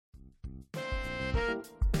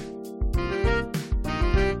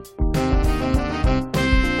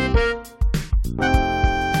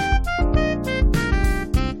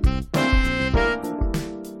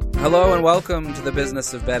Hello and welcome to the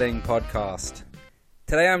Business of Betting podcast.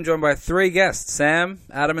 Today I'm joined by three guests, Sam,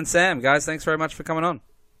 Adam and Sam. Guys, thanks very much for coming on.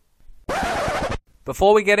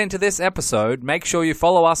 Before we get into this episode, make sure you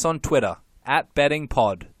follow us on Twitter,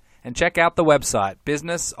 @BettingPod, and check out the website,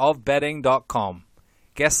 businessofbetting.com.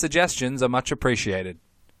 Guest suggestions are much appreciated.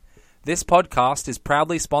 This podcast is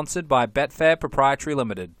proudly sponsored by Betfair Proprietary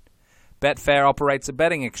Limited. Betfair operates a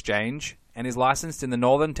betting exchange and is licensed in the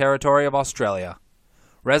Northern Territory of Australia.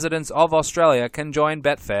 Residents of Australia can join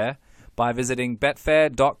Betfair by visiting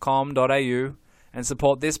betfair.com.au and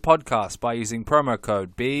support this podcast by using promo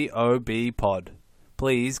code BOBPOD.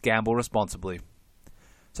 Please gamble responsibly.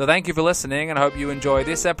 So thank you for listening and I hope you enjoy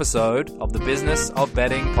this episode of the Business of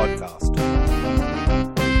Betting podcast.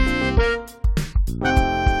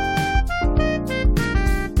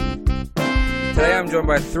 Today I'm joined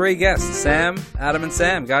by three guests, Sam, Adam and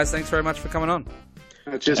Sam. Guys, thanks very much for coming on.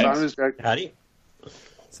 Cheers, man. Greg. Howdy.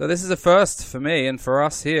 So this is a first for me and for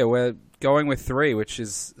us here. We're going with three, which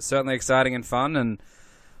is certainly exciting and fun, and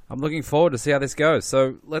I'm looking forward to see how this goes.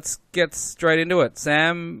 So let's get straight into it.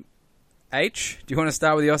 Sam H., do you want to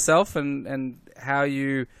start with yourself and how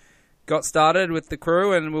you got started with the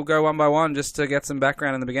crew, and we'll go one by one just to get some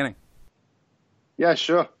background in the beginning. Yeah,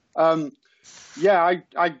 sure. I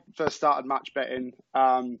first started match betting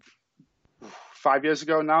 5 years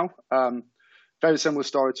ago now. Very similar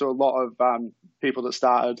story to a lot of people that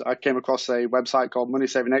started. I came across a website called Money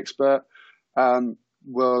Saving Expert.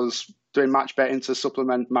 Was doing match betting to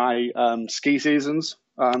supplement my ski seasons,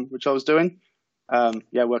 which I was doing.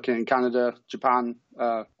 Working in Canada, Japan,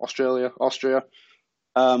 Australia, Austria.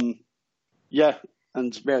 And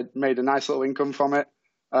made a nice little income from it.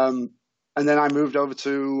 And then I moved over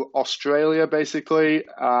to Australia, basically,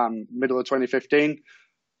 middle of 2015.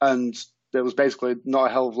 And there was basically not a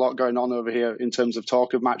hell of a lot going on over here in terms of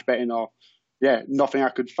talk of match betting or, nothing I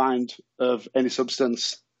could find of any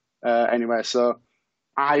substance anywhere. So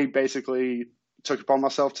I basically took upon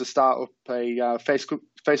myself to start up a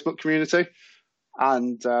Facebook community.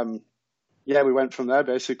 And, we went from there,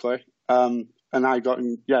 basically. And I got,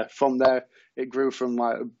 from there, it grew from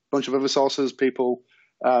like a bunch of other sources, people,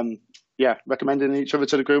 recommending each other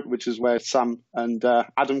to the group, which is where Sam and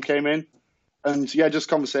Adam came in. And just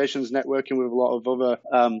conversations, networking with a lot of other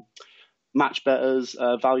match bettors,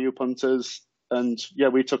 value punters. And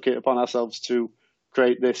we took it upon ourselves to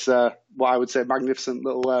create this, what I would say, magnificent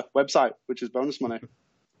little website, which is Bonus Money.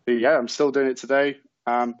 But, I'm still doing it today.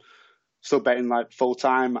 Still betting like full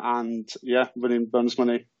time and running Bonus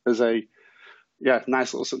Money as a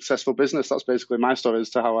nice little successful business. That's basically my story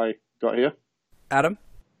as to how I got here. Adam?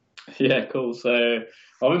 Yeah, cool. So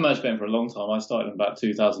I've been match betting for a long time. I started in about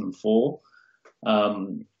 2004.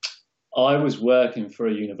 I was working for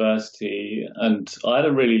a university and I had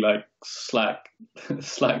a really slack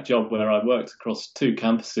job where I worked across two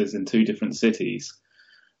campuses in two different cities,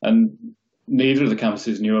 and neither of the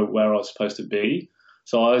campuses knew where I was supposed to be.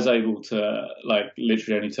 So I was able to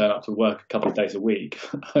literally only turn up to work a couple of days a week.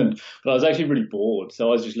 But I was actually really bored. So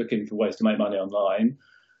I was just looking for ways to make money online.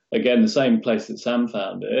 Again, the same place that Sam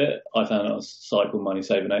found it, I found it on a site called Money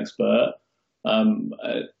Saving Expert. And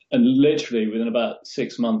literally within about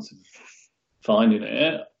 6 months of finding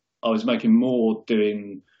it, I was making more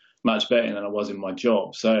doing match betting than I was in my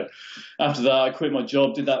job. So after that, I quit my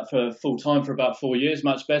job, did that for full time for about 4 years,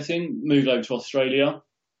 match betting, moved over to Australia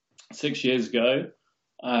 6 years ago,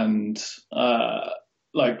 and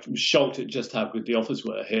shocked at just how good the offers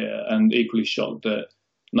were here, and equally shocked that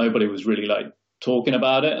nobody was really talking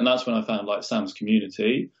about it. And that's when I found Sam's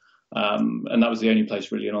community. And that was the only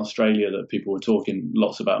place really in Australia that people were talking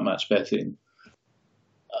lots about match betting.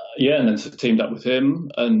 And then teamed up with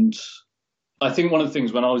him. And I think one of the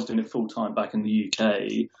things when I was doing it full time back in the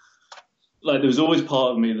UK, there was always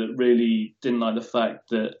part of me that really didn't like the fact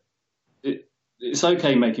that it's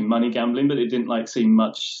okay making money gambling, but it didn't seem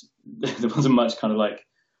much, there wasn't much kind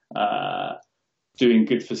of doing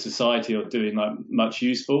good for society or doing much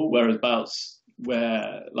useful. Whereas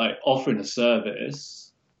offering a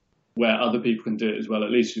service where other people can do it as well, at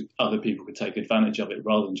least other people could take advantage of it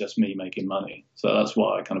rather than just me making money. So that's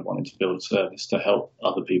why I kind of wanted to build a service to help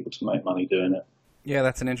other people to make money doing it. Yeah,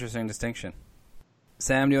 that's an interesting distinction.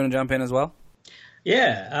 Sam, do you want to jump in as well?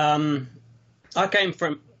 Yeah, I came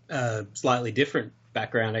from a slightly different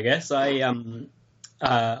background, I guess. I'm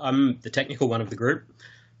the technical one of the group.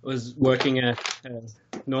 I was working a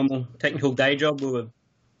normal technical day job. We were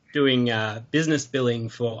doing business billing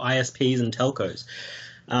for ISPs and telcos.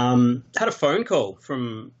 Had a phone call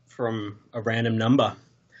from a random number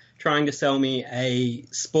trying to sell me a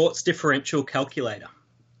sports differential calculator.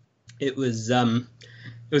 It was going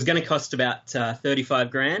to cost about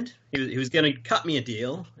 35 grand. He was going to cut me a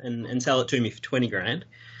deal and sell it to me for 20 grand.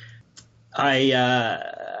 I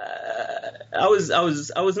was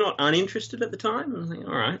not uninterested at the time. I was like,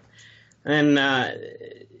 all right, and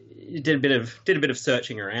did a bit of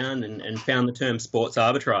searching around and found the term sports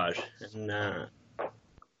arbitrage, and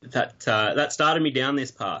that started me down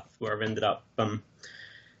this path where I've ended up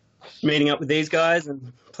meeting up with these guys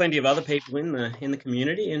and plenty of other people in the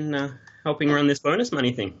community and helping run this bonus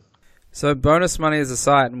money thing. So Bonus Money is a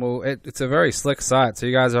site, and it's a very slick site. So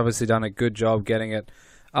you guys have obviously done a good job getting it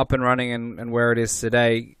up and running and where it is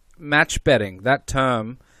today. Match betting, that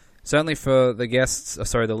term, certainly for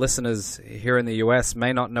the listeners here in the US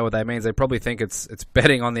may not know what that means. They probably think it's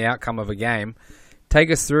betting on the outcome of a game.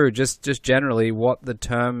 Take us through just generally what the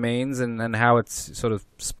term means and how it's sort of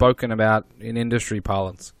spoken about in industry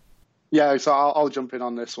parlance. Yeah, so I'll jump in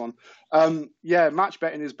on this one. Match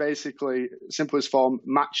betting is basically, simplest form,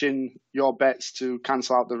 matching your bets to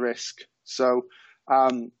cancel out the risk. So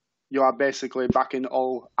you are basically backing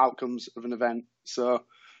all outcomes of an event. So,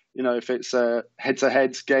 if it's a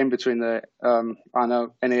head-to-head game between any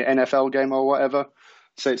NFL game or whatever,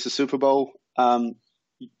 say it's a Super Bowl, and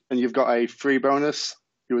you've got a free bonus,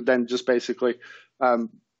 you would then just basically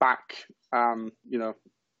back,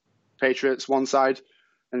 Patriots one side,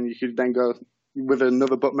 and you could then go with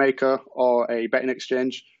another bookmaker or a betting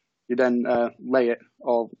exchange. You then lay it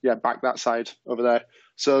or back that side over there.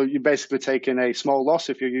 So you're basically taking a small loss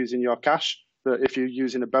if you're using your cash, but if you're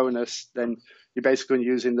using a bonus, then you're basically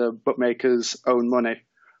using the bookmaker's own money.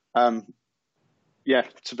 To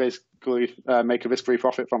basically make a risk-free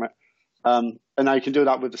profit from it. And now you can do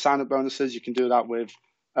that with the sign-up bonuses. You can do that with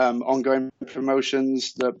ongoing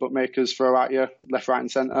promotions that bookmakers throw at you, left, right, and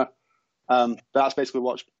centre. That's basically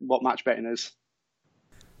what match betting is.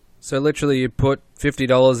 So literally you put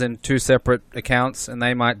 $50 in two separate accounts and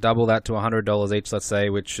they might double that to $100 each, let's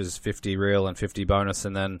say, which is 50 real and 50 bonus.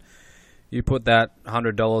 And then you put that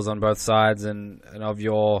 $100 on both sides and of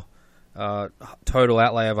your total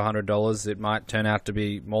outlay of $100, it might turn out to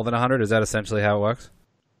be more than 100. Is that essentially how it works?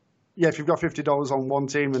 Yeah, if you've got $50 on one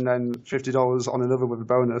team and then $50 on another with a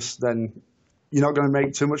bonus, then you're not going to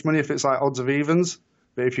make too much money if it's like odds of evens.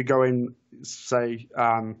 But if you go in, say,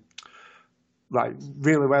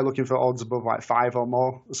 really we're looking for odds above 5 or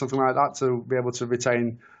more, or something like that, to be able to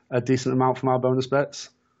retain a decent amount from our bonus bets.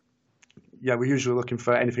 Yeah, we're usually looking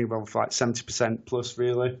for anything above 70% plus,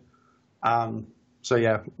 really. From a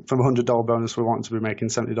 $100 bonus, we want to be making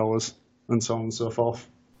 $70 and so on and so forth.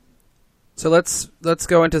 So let's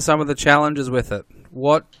go into some of the challenges with it.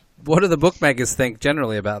 What do the bookmakers think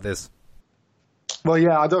generally about this? Well,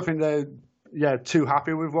 I don't think they're too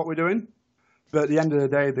happy with what we're doing. But at the end of the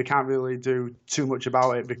day, they can't really do too much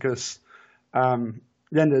about it because at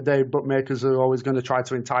the end of the day, bookmakers are always going to try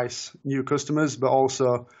to entice new customers, but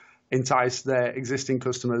also entice their existing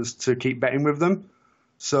customers to keep betting with them.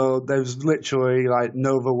 So there's literally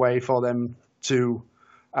no other way for them to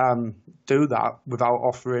do that without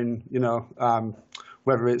offering,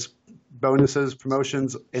 whether it's bonuses,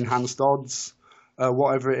 promotions, enhanced odds,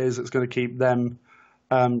 whatever it is that's going to keep them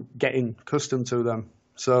getting accustomed to them.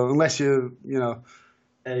 So unless you're,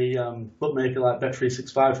 a bookmaker like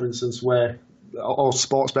Bet365, for instance, or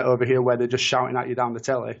Sportsbet over here, where they're just shouting at you down the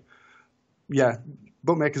telly,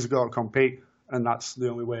 bookmakers have got to compete, and that's the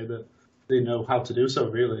only way that they know how to do so,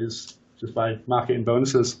 really, is just by marketing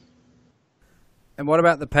bonuses. And what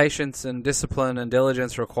about the patience and discipline and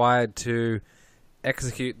diligence required to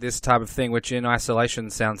execute this type of thing, which in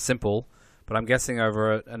isolation sounds simple, but I'm guessing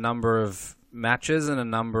over a number of matches and a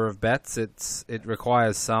number of bets, it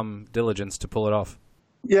requires some diligence to pull it off.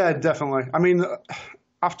 Yeah, definitely. I mean,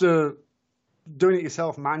 after doing it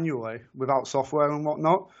yourself manually without software and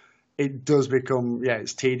whatnot, it does become,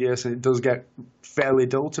 it's tedious and it does get fairly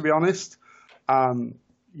dull, to be honest.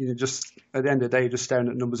 Just at the end of the day, you're just staring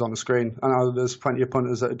at numbers on the screen. I know there's plenty of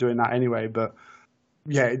punters that are doing that anyway, but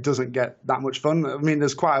it doesn't get that much fun. I mean,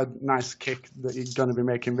 there's quite a nice kick that you're going to be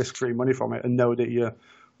making risk-free money from it and know that you're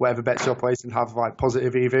whatever bets you're placing have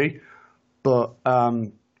positive EV, but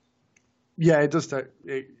it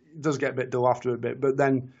does get a bit dull after a bit. But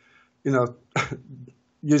then,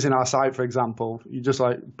 using our site for example, you just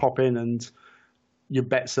pop in and your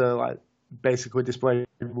bets are basically displaying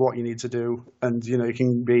what you need to do, and you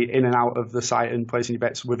can be in and out of the site and placing your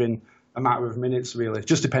bets within a matter of minutes, really,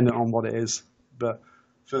 just depending on what it is. But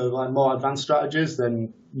for more advanced strategies,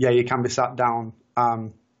 then you can be sat down.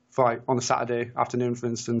 On a Saturday afternoon, for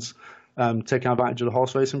instance, taking advantage of the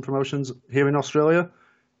horse racing promotions here in Australia.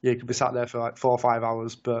 You could be sat there for like 4 or 5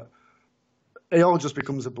 hours, but it all just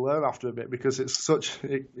becomes a blur after a bit because it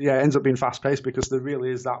ends up being fast paced because there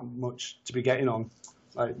really is that much to be getting on.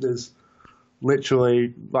 Like there's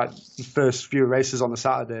literally like the first few races on the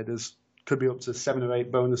Saturday, could be up to 7 or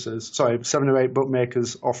 8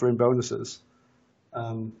 bookmakers offering bonuses.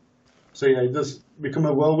 So yeah, it does become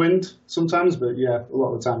a whirlwind sometimes, but yeah, a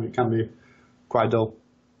lot of the time it can be quite dull.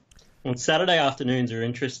 Well, Saturday afternoons are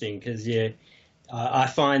interesting because I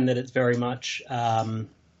find that it's very much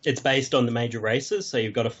it's based on the major races. So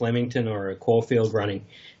you've got a Flemington or a Caulfield running.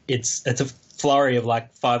 It's a flurry of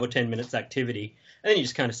like 5 or 10 minutes activity, and then you're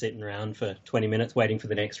just kind of sitting around for 20 minutes waiting for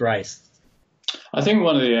the next race. I think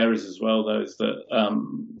one of the areas as well, though, is that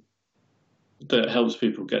helps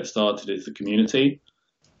people get started is the community.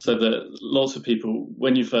 So that lots of people,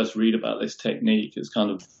 when you first read about this technique, it's kind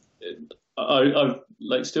of I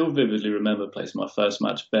like still vividly remember placing my first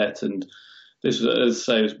match bet, and this was, as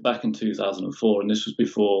I say, it was back in 2004, and this was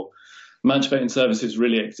before match betting services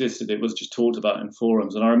really existed. It was just talked about in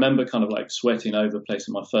forums, and I remember kind of like sweating over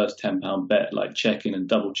placing my first £10 bet, like checking and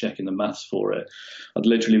double checking the maths for it. I'd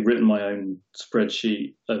literally written my own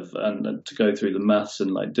spreadsheet and to go through the maths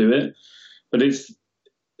and like do it. But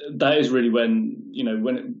that is really when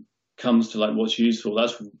it comes to like what's useful,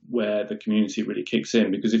 that's where the community really kicks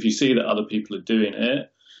in, because if you see that other people are doing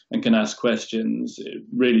it and can ask questions, it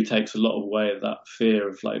really takes a lot away of that fear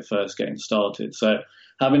of like first getting started. So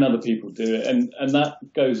having other people do it, and that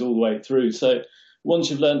goes all the way through. So once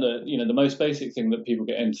you've learned that, the most basic thing that people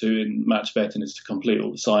get into in match betting is to complete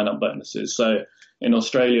all the sign-up bonuses. So in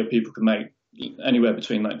Australia, people can make anywhere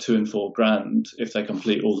between like $2,000 and $4,000 if they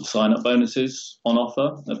complete all the sign-up bonuses on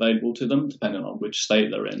offer available to them, depending on which state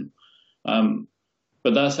they're in.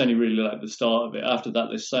 But that's only really like the start of it. After that,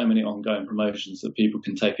 there's so many ongoing promotions that people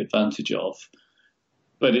can take advantage of.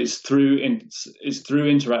 But it's through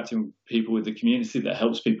interacting with people, with the community, that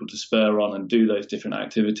helps people to spur on and do those different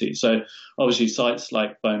activities. So obviously sites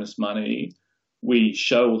like Bonus Money, we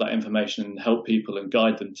show all that information and help people and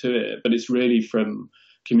guide them to it. But it's really from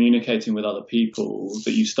communicating with other people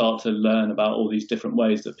that you start to learn about all these different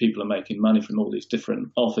ways that people are making money from all these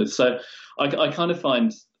different offers. So I kind of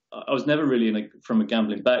find, I was never really from a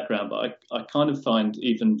gambling background, but I kind of find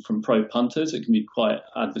even from pro punters, it can be quite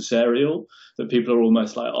adversarial, that people are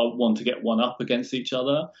almost like, I want to get one up against each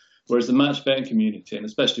other. Whereas the match betting community, and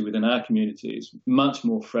especially within our community, is much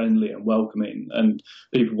more friendly and welcoming, and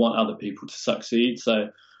people want other people to succeed. So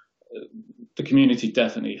the community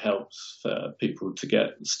definitely helps for people to get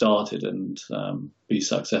started and be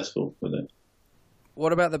successful with it.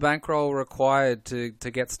 What about the bankroll required to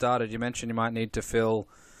get started? You mentioned you might need to fill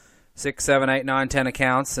 6, 7, 8, 9, 10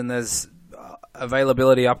 accounts, and there's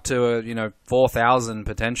availability up to 4,000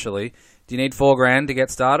 potentially. Do you need $4,000 to get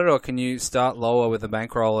started, or can you start lower with a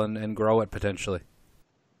bankroll and grow it potentially?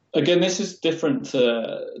 Again, this is different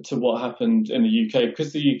to what happened in the UK,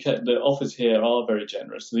 because the offers here are very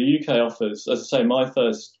generous. The UK offers, as I say, my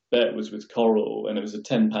first bet was with Coral, and it was a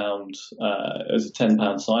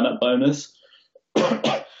 £10 sign up bonus.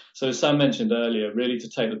 So as Sam mentioned earlier, really to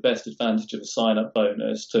take the best advantage of a sign-up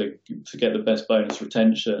bonus to get the best bonus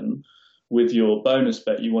retention, with your bonus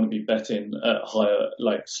bet, you want to be betting at higher,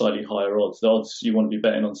 like slightly higher odds. The odds you want to be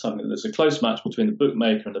betting on something that's a close match between the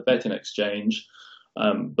bookmaker and the betting exchange,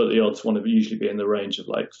 but the odds want to usually be in the range of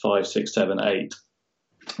like 5, 6, 7, 8.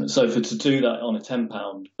 So to do that on a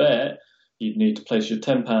 £10 bet, you'd need to place your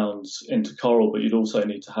 £10 into Coral, but you'd also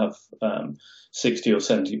need to have £60 or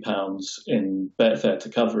 £70 in Betfair to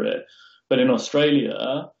cover it. But in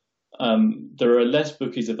Australia, there are less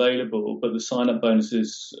bookies available, but the sign-up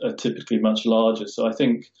bonuses are typically much larger. So I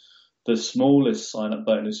think the smallest sign-up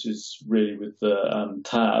bonus is really with the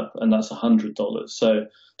tab, and that's $100. So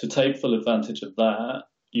to take full advantage of that,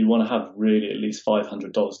 you want to have really at least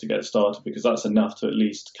 $500 to get started, because that's enough to at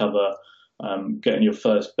least cover getting your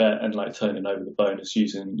first bet and like turning over the bonus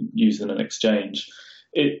using an exchange.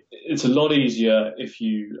 It's a lot easier if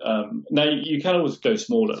you now you can always go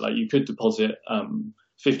smaller. Like you could deposit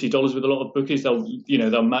 $50 with a lot of bookies.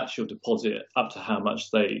 They'll match your deposit up to how much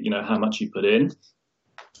you put in.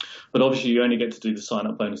 But obviously you only get to do the sign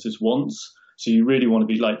up bonuses once, so you really want to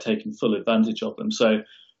be like taking full advantage of them. So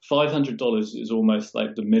 $500 is almost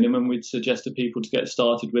like the minimum we'd suggest to people to get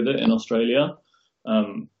started with it in Australia.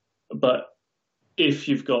 But if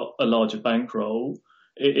you've got a larger bankroll,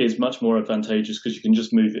 it is much more advantageous, because you can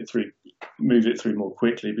just move it through more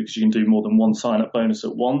quickly, because you can do more than one sign-up bonus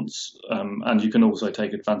at once, and you can also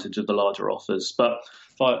take advantage of the larger offers. But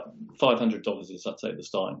 $500 is, I'd say, the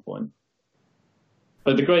starting point.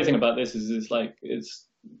 But the great thing about this is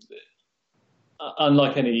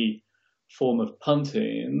unlike any form of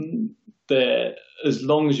punting, there, as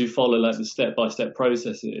long as you follow like the step-by-step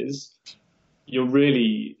processes, you're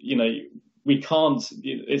really, we can't.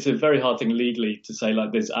 It's a very hard thing legally to say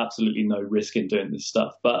like there's absolutely no risk in doing this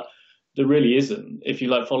stuff, but there really isn't. If you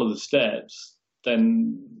like follow the steps,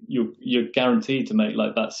 then you're guaranteed to make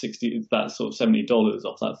like that sort of $70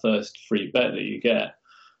 off that first free bet that you get,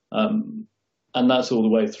 and that's all the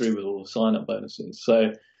way through with all the sign-up bonuses.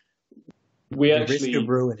 So the risk of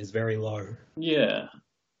ruin is very low. Yeah,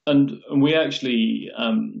 and we actually,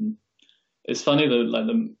 it's funny that like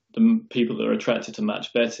the people that are attracted to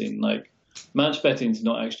match betting, like match betting is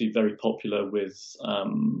not actually very popular with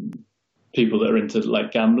people that are into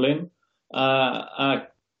like gambling.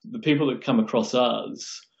 The people that come across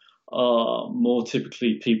us are more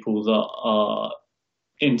typically people that are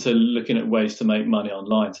into looking at ways to make money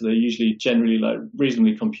online. So they're usually generally like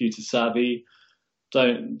reasonably computer savvy,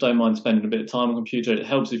 don't mind spending a bit of time on computer. It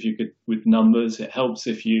helps if you could with numbers. It helps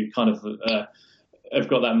if you kind of have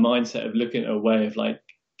got that mindset of looking at a way of like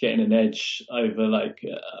getting an edge over like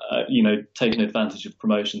taking advantage of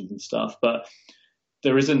promotions and stuff. But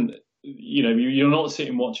there isn't, you're not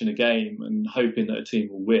sitting watching a game and hoping that a team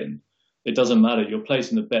will win. It doesn't matter. You're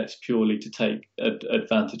placing the bets purely to take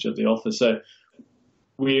advantage of the offer. So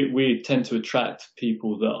we tend to attract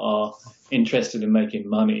people that are interested in making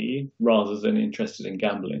money rather than interested in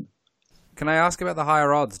gambling. Can I ask about the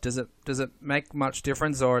higher odds? Does it make much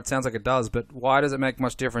difference, or it sounds like it does, but why does it make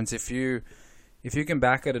much difference if you can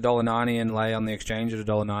back at $1.90 and lay on the exchange at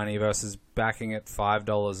 $1.90 versus backing at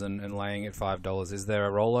 $5 and laying at $5? Is there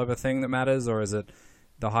a rollover thing that matters, or is it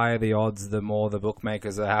the higher the odds, the more the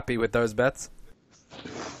bookmakers are happy with those bets?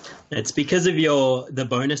 It's because of the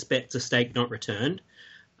bonus bets are stake not returned.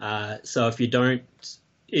 So if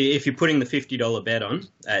you're putting the $50 bet on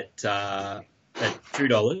at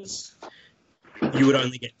 $2, you would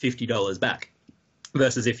only get $50 back.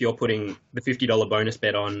 Versus if you're putting the $50 bonus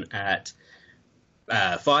bet on at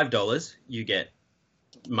 $5, you get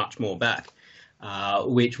much more back.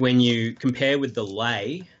 Which, when you compare with the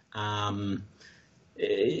lay, the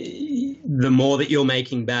more that you're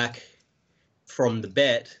making back from the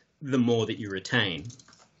bet, the more that you retain.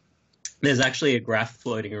 There's actually a graph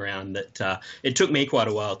floating around that it took me quite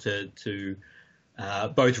a while to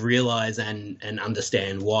both realize and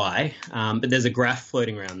understand why. But there's a graph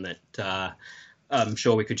floating around that I'm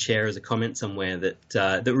sure we could share as a comment somewhere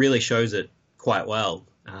that really shows it quite well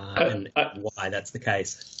and why that's the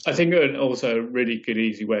case. I think also a really good,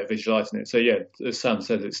 easy way of visualizing it. So yeah, as Sam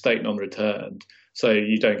said, it's stake non-returned. So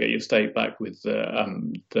you don't get your stake back with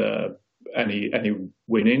any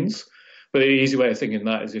winnings. But the easy way of thinking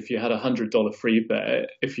that is if you had a $100 free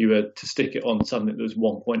bet, if you were to stick it on something that was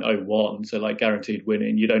 1.01, so like guaranteed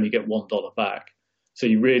winning, you'd only get $1 back. So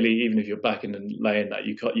you really, even if you're backing and laying that,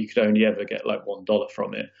 you could only ever get like $1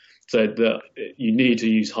 from it. So you need to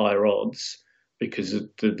use higher odds because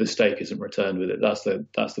the stake isn't returned with it. That's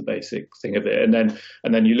the basic thing of it. And then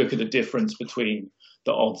you look at the difference between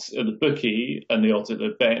the odds at the bookie and the odds at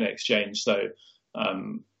the betting exchange. So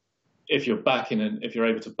if you're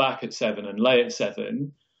able to back at 7 and lay at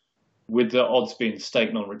 7, with the odds being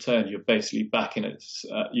stake non-return, you're basically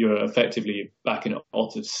you're effectively backing at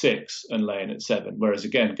odds of 6 and laying at 7. Whereas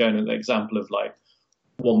again, going to the example of like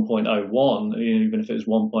 1.01, even if it was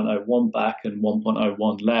 1.01 back and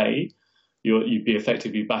 1.01 lay, you'd be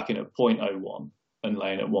effectively backing at 0.01 and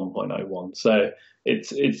laying at 1.01. So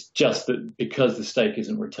it's just that because the stake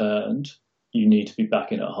isn't returned, you need to be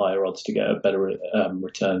backing at higher odds to get a better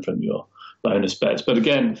return from your bonus bets. But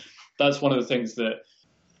again, that's one of the things that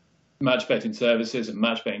match betting services and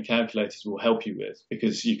match betting calculators will help you with,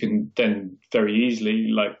 because you can then very easily,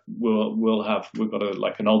 like we've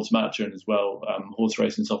got an odds matcher and as well horse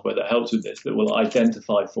racing software that helps with this, that will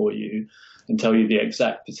identify for you and tell you the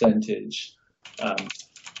exact percentage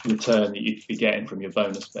return that you'd be getting from your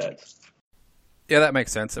bonus bets. Yeah, that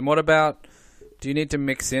makes sense. And what about, do you need to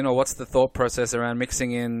mix in, or what's the thought process around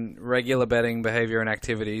mixing in regular betting behavior and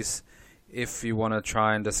activities if you want to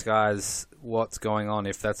try and disguise what's going on,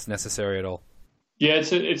 if that's necessary at all? Yeah,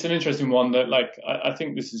 it's an interesting one that, like, I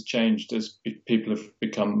think this has changed as people have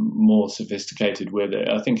become more sophisticated with it.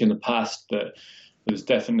 I think in the past that there's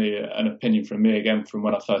definitely an opinion from me, again, from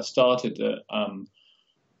when I first started, that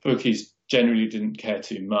bookies generally didn't care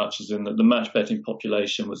too much, as in that the match betting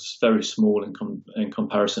population was very small in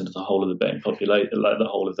comparison to the whole of the betting population, like the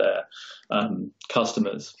whole of their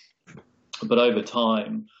customers. But over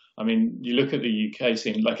time, I mean, you look at the UK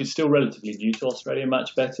scene, like it's still relatively new to Australia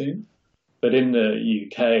match betting, But in the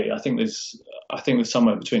UK, I think there's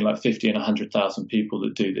somewhere between like 50 and 100,000 people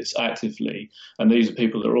that do this actively, and these are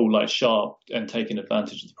people that are all like sharp and taking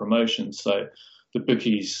advantage of the promotions. So the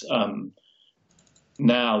bookies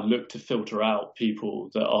now look to filter out people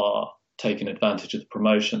that are taking advantage of the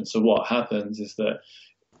promotion. So what happens is that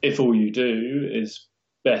if all you do is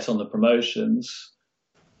bet on the promotions,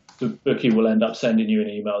 the bookie will end up sending you an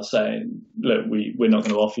email saying, look, we're not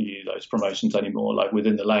going to offer you those promotions anymore. Like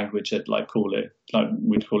within the language, we'd call it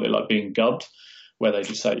like being gubbed, where they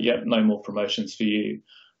just say, yep, no more promotions for you.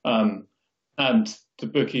 And the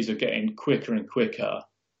bookies are getting quicker and quicker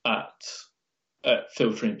at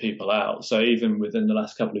filtering people out. So even within the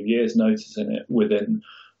last couple of years, noticing it within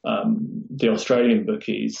the Australian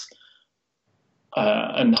bookies,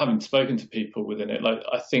 and having spoken to people within it, like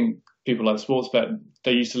I think people like Sportsbet,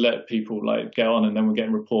 they used to let people like go on, and then we're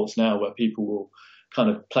getting reports now where people will kind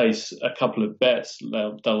of place a couple of bets.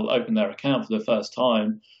 They'll open their account for the first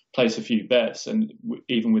time, place a few bets, and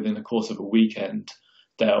even within the course of a weekend,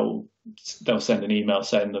 they'll send an email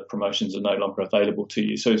saying the promotions are no longer available to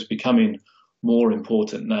you. So it's becoming more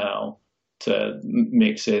important now to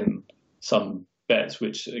mix in some bets,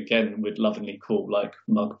 which again we'd lovingly call like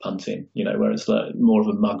mug punting, where it's like more of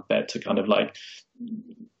a mug bet to kind of like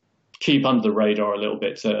keep under the radar a little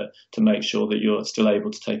bit to make sure that you're still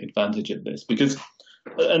able to take advantage of this.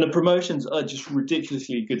 And the promotions are just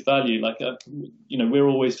ridiculously good value. Like, we're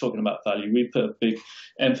always talking about value. We put a big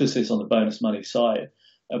emphasis on the bonus money side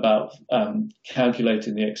about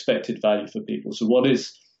calculating the expected value for people. So what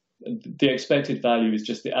is the expected value is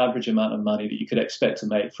just the average amount of money that you could expect to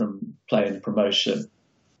make from playing the promotion.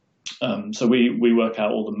 So we work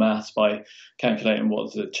out all the maths by calculating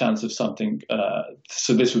what's the chance of something.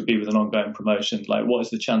 So this would be with an ongoing promotion. Like, what is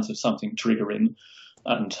the chance of something triggering,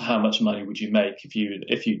 and how much money would you make if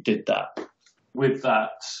you did that? With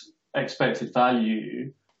that expected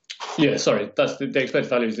value, that's the expected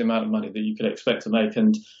value is the amount of money that you could expect to make,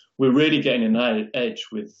 and we're really getting an edge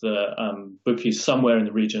with bookies somewhere in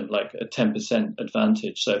the region of like a 10%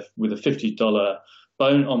 advantage. So with a $50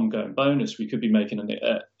 ongoing bonus, we could be making an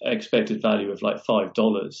expected value of like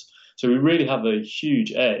 $5. So we really have a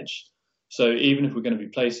huge edge. So even if we're going to be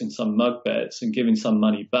placing some mug bets and giving some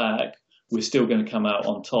money back, we're still going to come out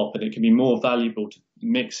on top. And it can be more valuable to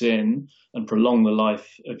mix in and prolong the life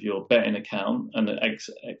of your betting account and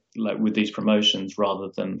like with these promotions, rather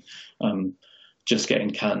than just getting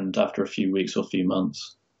canned after a few weeks or a few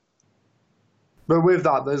months. But with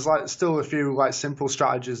that, there's like still a few like simple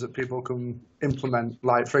strategies that people can implement.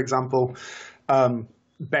 Like, for example,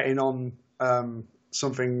 betting on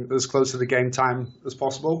something as close to the game time as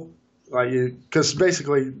possible. Because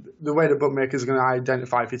basically the way the bookmakers are going to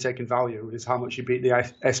identify if you're taking value is how much you beat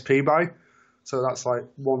the SP by. So that's like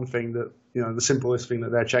one thing that, the simplest thing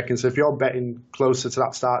that they're checking. So if you're betting closer to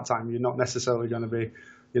that start time, you're not necessarily going to be,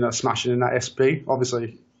 smashing in that SP.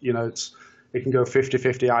 Obviously, it can go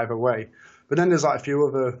 50-50 either way. But then there's like a few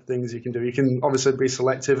other things you can do. You can obviously be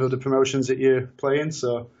selective of the promotions that you're playing.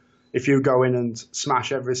 So if you go in and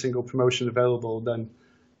smash every single promotion available, then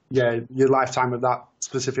your lifetime of that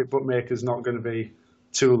specific bookmaker is not going to be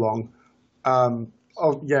too long.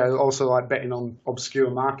 Also like betting on obscure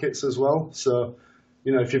markets as well. So,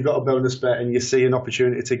 if you've got a bonus bet and you see an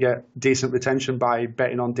opportunity to get decent retention by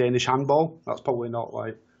betting on Danish handball, that's probably not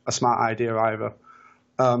like a smart idea either.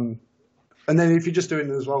 And then if you're just doing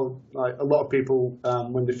it as well, like a lot of people,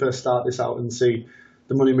 when they first start this out and see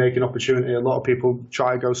the money-making opportunity, a lot of people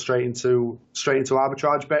try to go straight into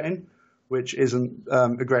arbitrage betting, which isn't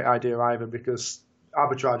a great idea either, because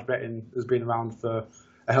arbitrage betting has been around for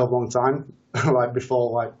a hell of a long time, like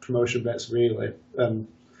before like promotion bets really.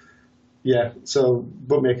 So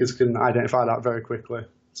bookmakers can identify that very quickly.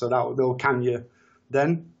 So they'll can you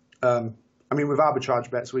then. With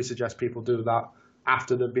arbitrage bets, we suggest people do that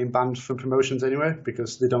after they've been banned from promotions anyway,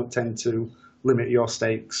 because they don't tend to limit your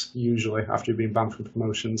stakes usually after you've been banned from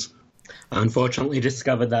promotions. I unfortunately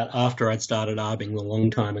discovered that after I'd started arbing a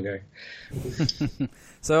long time ago.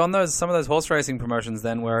 So on some of those horse racing promotions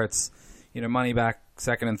then, where it's, money back,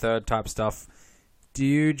 second and third type stuff, do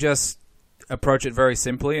you just approach it very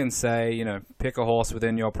simply and say, pick a horse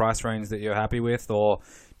within your price range that you're happy with? Or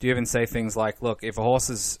do you even say things like, look, if a horse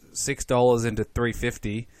is $6 into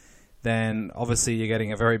 $3.50, then obviously you're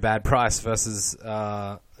getting a very bad price versus,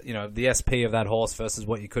 the SP of that horse versus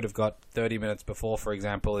what you could have got 30 minutes before, for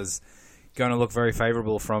example, is going to look very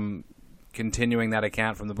favorable from continuing that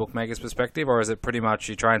account from the bookmaker's perspective? Or is it pretty much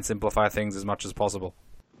you try and simplify things as much as possible?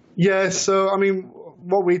 Yeah, so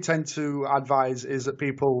what we tend to advise is that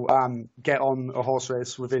people get on a horse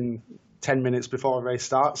race within 10 minutes before a race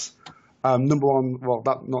starts. Number one, well,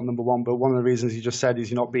 that not number one, but one of the reasons you just said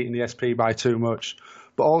is you're not beating the SP by too much.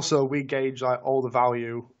 But also we gauge like all the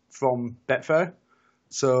value from Betfair.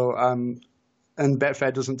 So and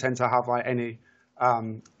Betfair doesn't tend to have like any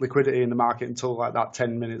liquidity in the market until like that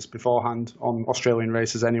 10 minutes beforehand on Australian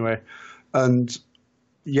races anyway. And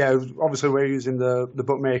yeah, obviously we're using the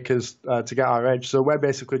bookmakers to get our edge. So we're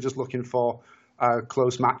basically just looking for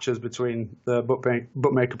close matches between the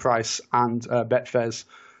bookmaker price and Betfair's.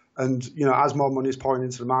 And, you know, as more money is pouring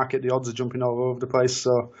into the market, the odds are jumping all over the place.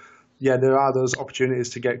 So, yeah, there are those opportunities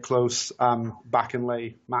to get close back and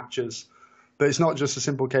lay matches. But it's not just a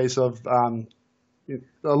simple case of, a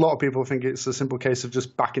lot of people think it's a simple case of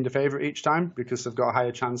just backing the favourite each time because they've got a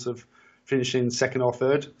higher chance of finishing second or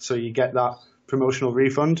third. So you get that promotional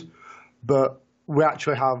refund. But we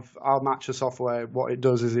actually have our matcher software. What it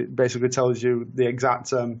does is it basically tells you the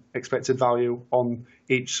exact expected value on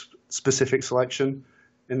each specific selection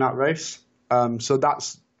in that race. So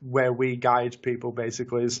that's where we guide people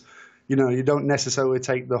basically is, you know, you don't necessarily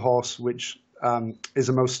take the horse which is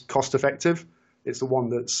the most cost effective. It's the one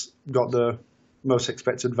that's got the most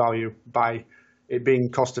expected value by it being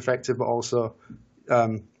cost effective, but also,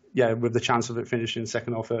 with the chance of it finishing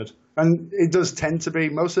second or third. And it does tend to be,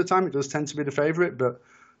 most of the time, it does tend to be the favourite, but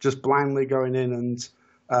just blindly going in and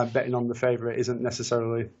betting on the favourite isn't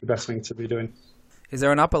necessarily the best thing to be doing. Is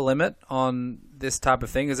there an upper limit on this type of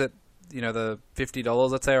thing? Is it, you know, the $50,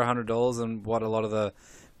 let's say, or $100, and what a lot of the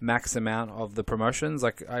max amount of the promotions?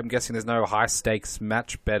 Like, I'm guessing there's no high stakes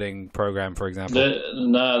match betting program, for example.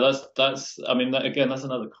 No, that's. I mean, again, that's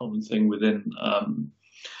another common thing within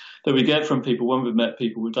that we get from people when we've met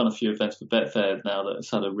people. We've done a few events for Betfair now that's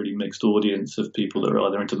had a really mixed audience of people that are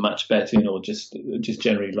either into match betting or just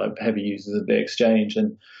generally like heavy users of the exchange.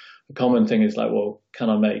 And the common thing is like, well,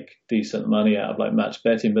 can I make decent money out of like match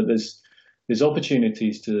betting? But there's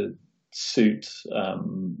opportunities to suit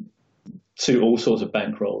all sorts of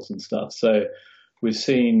bankrolls and stuff. So we've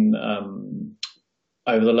seen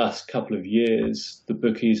over the last couple of years, the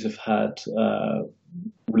bookies have had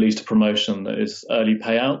released a promotion that is early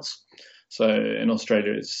payouts. So in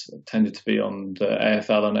Australia, it's tended to be on the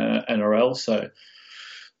AFL and NRL. So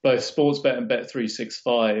both Sportsbet and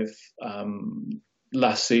Bet365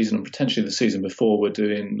 last season and potentially the season before were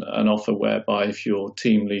doing an offer whereby if your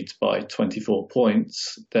team leads by 24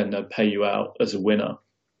 points, then they'll pay you out as a winner.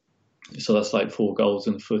 So that's like 4 goals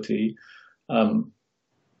in the footy.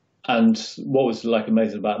 And what was like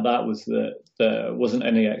amazing about that was that there wasn't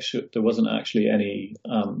actually any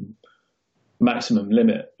maximum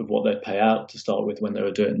limit of what they'd pay out to start with when they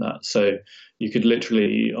were doing that. So you could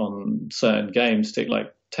literally on certain games stick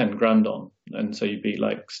like 10 grand on. And so you'd be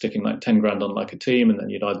like sticking like 10 grand on like a team, and then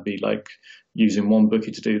you'd either be like using one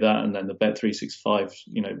bookie to do that, and then the Bet365,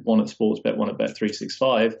 you know, one at Sportsbet, one at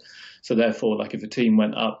Bet365. So therefore, like if a team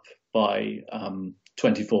went up by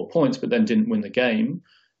 24 points but then didn't win the game,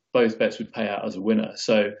 both bets would pay out as a winner.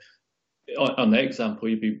 So on the example,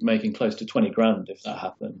 you'd be making close to 20 grand if that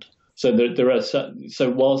happened. So there are so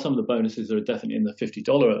while some of the bonuses are definitely in the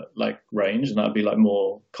 $50 like range, and that'd be like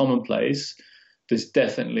more commonplace, there's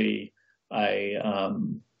definitely a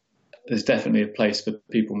place for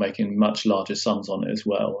people making much larger sums on it as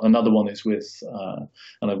well. Another one is with,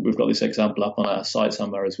 and we've got this example up on our site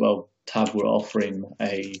somewhere as well. Tab have been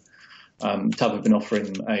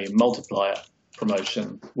offering a multiplier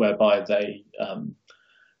promotion whereby they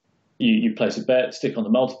you place a bet, stick on the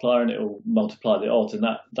multiplier, and it will multiply the odds, and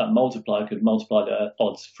that multiplier could multiply the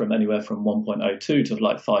odds from anywhere from 1.02 to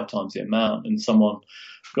like 5 times the amount. And someone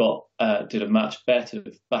did a match bet of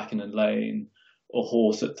backing and laying a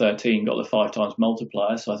horse at 13, got the 5 times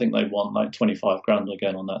multiplier, so I think they won like 25 grand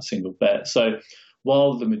again on that single bet. So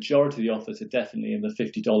while the majority of the offers are definitely in the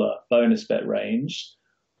 $50 bonus bet range,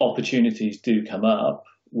 opportunities do come up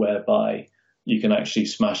whereby you can actually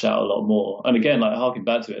smash out a lot more. And again, like harking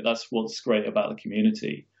back to it, that's what's great about the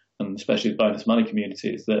community, and especially the bonus money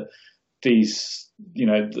community, is that these, you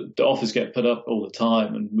know, the offers get put up all the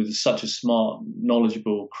time, and with such a smart,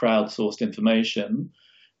 knowledgeable, crowdsourced information,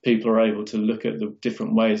 people are able to look at the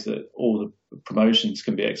different ways that all the promotions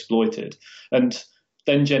can be exploited. And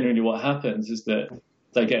then generally what happens is that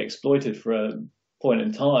they get exploited for a point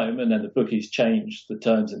in time, and then the bookies change the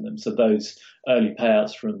terms in them. So those early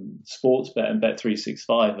payouts from Sportsbet and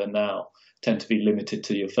Bet365 are now tend to be limited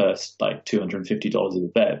to your first like $250 of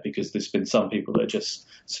the bet, because there's been some people that are just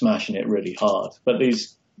smashing it really hard. But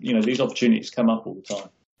these opportunities come up all the time.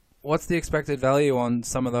 What's the expected value on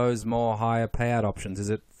some of those more higher payout options?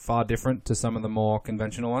 Is it far different to some of the more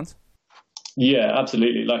conventional ones? Yeah,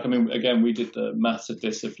 absolutely. Like, I mean, again, we did the maths of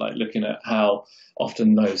this, of like looking at how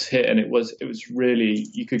often those hit, and it was really,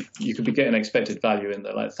 you could be getting expected value in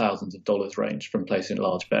the like thousands of dollars range from placing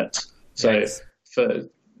large bets. So Yikes. for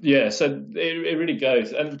yeah, so it really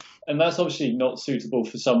goes, and that's obviously not suitable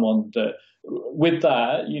for someone that with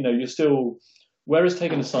that, you're still. Whereas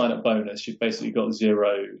taking a sign-up bonus, you've basically got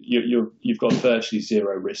zero. You've got virtually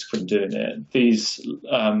zero risk from doing it. These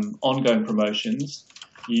ongoing promotions,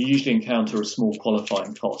 you usually encounter a small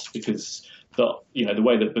qualifying cost because the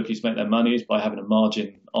way that bookies make their money is by having a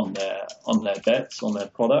margin on their bets, on their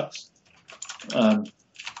products,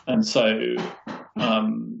 and so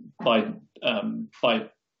by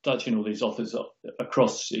touching all these offers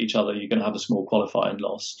across each other, you're going to have a small qualifying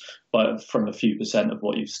loss, but from a few percent of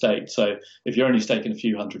what you've staked. So if you're only staking a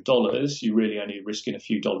few $100s, you're really only risking a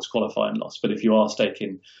few dollars qualifying loss. But if you are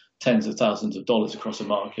staking tens of thousands of dollars across a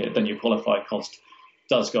market, then your qualifying cost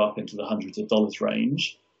does go up into the hundreds of dollars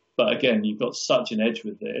range. But again, you've got such an edge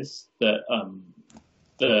with this that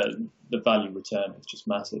the value return is just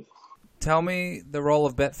massive. Tell me the role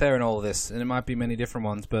of Betfair in all of this, and it might be many different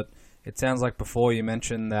ones, but it sounds like before you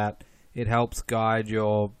mentioned that it helps guide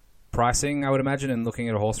your pricing, I would imagine, and looking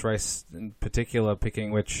at a horse race in particular, picking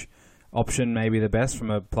which option may be the best from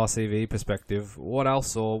a plus EV perspective. What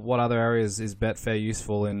else or what other areas is Betfair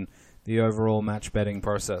useful in the overall match betting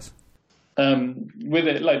process? With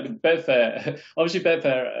it, like Betfair, obviously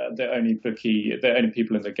Betfair are the only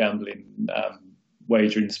people in the gambling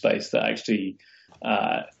wagering space that actually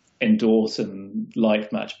endorse and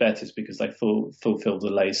like match bettors because they fulfill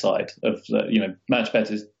the lay side of match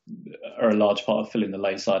bettors are a large part of filling the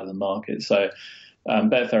lay side of the market. So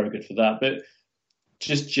Betfair are good for that, but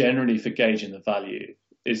just generally for gauging the value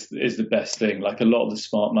is the best thing. Like a lot of the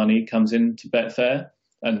smart money comes into Betfair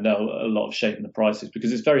and a lot of shaping the prices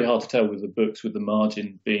because it's very hard to tell with the books, with the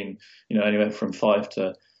margin being anywhere from 5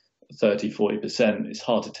 to 30-40%. It's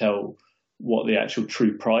hard to tell what the actual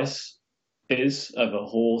true price is of a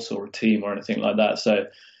horse or a team or anything like that. So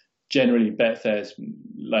generally Betfair's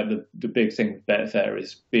like the big thing with Betfair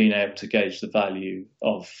is being able to gauge the value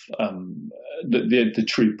of the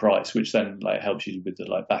true price, which then like helps you with the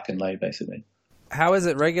like back and lay basically. How is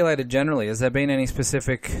it regulated generally? Has there been any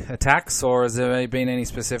specific attacks or has there been any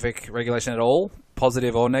specific regulation at all,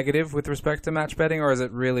 positive or negative, with respect to match betting, or is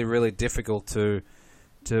it really, really difficult to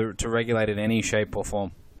regulate in any shape or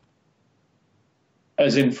form?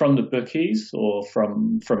 As in from the bookies or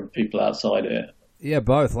from people outside it? Yeah,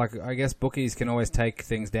 both. Like, I guess bookies can always take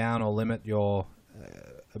things down or limit your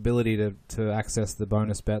ability to access the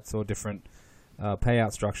bonus bets or different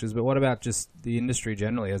payout structures. But what about just the industry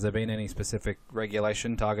generally? Has there been any specific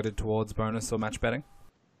regulation targeted towards bonus or match betting?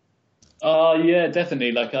 Yeah,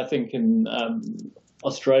 definitely. Like I think in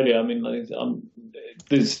Australia, I mean, like,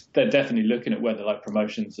 they're definitely looking at whether like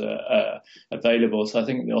promotions are available. So I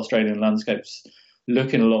think the Australian landscape's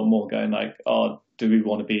looking a lot more, going like, do we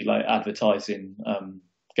want to be like advertising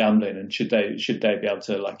gambling, and should they be able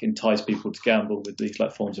to like entice people to gamble with these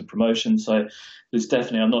like forms of promotion? So there's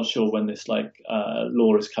definitely, I'm not sure when this like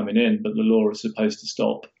law is coming in, but the law is supposed to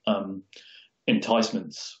stop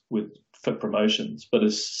enticements for promotions. But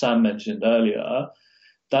as Sam mentioned earlier,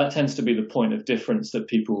 that tends to be the point of difference that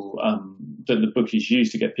people that the bookies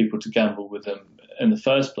use to get people to gamble with them in the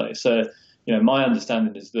first place. So my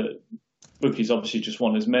understanding is that bookies obviously just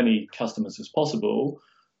want as many customers as possible,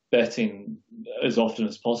 betting as often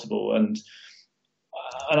as possible, and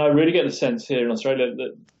I really get the sense here in Australia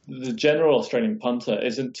that the general Australian punter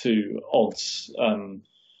isn't too odds.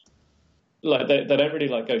 Like they don't really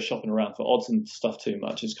like go shopping around for odds and stuff too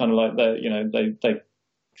much. It's kind of like they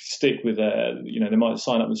stick with their, they might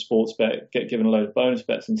sign up with Sportsbet, get given a load of bonus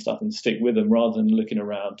bets and stuff, and stick with them rather than looking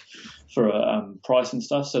around for a price and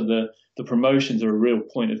stuff. So the promotions are a real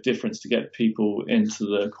point of difference to get people into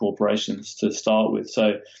the corporations to start with.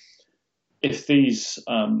 So if these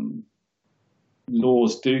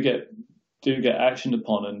laws do get actioned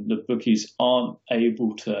upon and the bookies aren't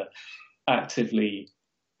able to actively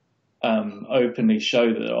openly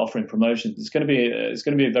show that they're offering promotions, it's going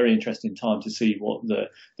to be a very interesting time to see what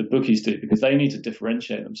the bookies do, because they need to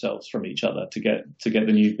differentiate themselves from each other to get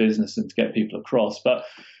the new business and to get people across. But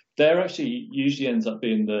there actually usually ends up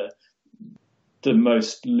being the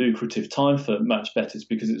most lucrative time for match bettors,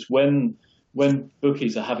 because it's when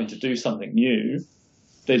bookies are having to do something new,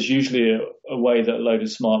 there's usually a way that a load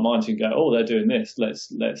of smart minds can go, they're doing this,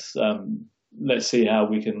 let's see how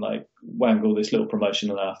we can like wangle this little promotion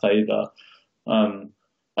in our favor. And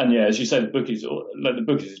yeah, as you say, the bookies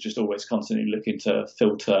are just always constantly looking to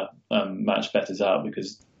filter match bettors out,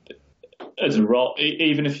 because as a role,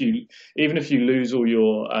 even if you lose all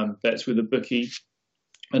your bets with a bookie,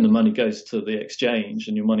 and the money goes to the exchange,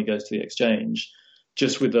 and your money goes to the exchange,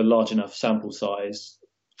 just with a large enough sample size,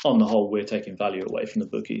 on the whole, we're taking value away from the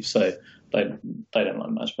bookies. So they don't like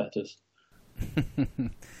match bettors.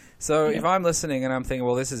 So if I'm listening and I'm thinking,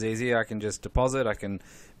 well, this is easy, I can just deposit, I can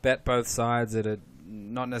bet both sides at a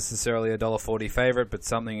not necessarily a $1.40 favourite, but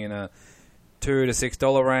something in a $2 to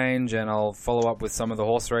 $6 range, and I'll follow up with some of the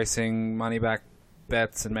horse racing money back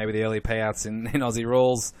bets and maybe the early payouts in Aussie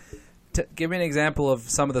rules. Give me an example of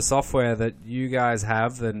some of the software that you guys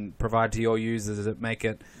have and provide to your users that make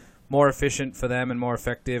it more efficient for them and more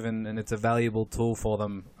effective, and it's a valuable tool for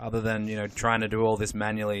them, other than trying to do all this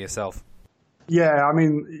manually yourself. Yeah, I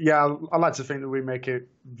mean, I like to think that we make it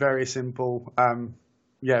very simple.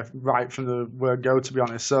 Right from the word go, to be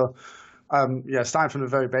honest. So, starting from the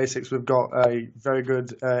very basics, we've got a very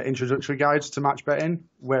good introductory guide to match betting,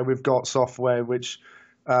 where we've got software which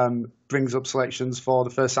brings up selections for the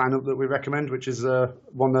first sign up that we recommend, which is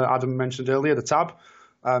one that Adam mentioned earlier, the tab,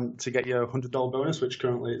 to get your $100 bonus, which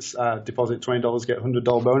currently it's deposit $20, get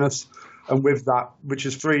 $100 bonus. And with that, which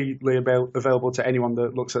is freely available to anyone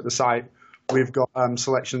that looks at the site, we've got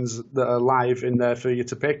selections that are live in there for you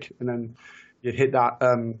to pick, and then you hit that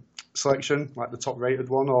selection, like the top rated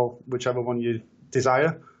one or whichever one you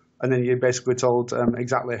desire, and then you're basically told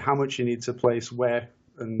exactly how much you need to place where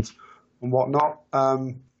and whatnot.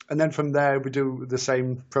 And then from there, we do the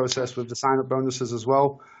same process with the sign-up bonuses as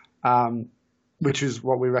well, which is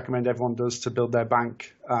what we recommend everyone does to build their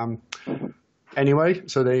bank anyway,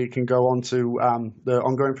 so they can go on to the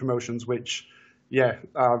ongoing promotions, which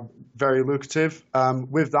are very lucrative.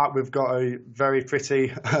 With that, we've got a very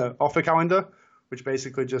pretty offer calendar, which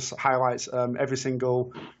basically just highlights every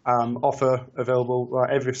single offer available,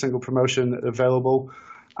 every single promotion available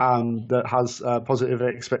that has positive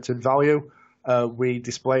expected value. We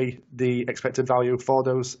display the expected value for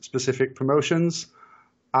those specific promotions.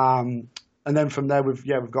 And then from there, we've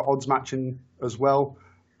got odds matching as well.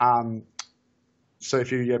 So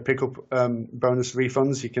if you pick up bonus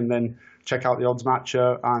refunds, you can then check out the odds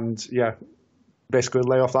matcher and basically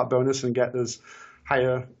lay off that bonus and get as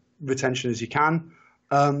higher retention as you can.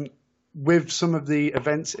 With some of the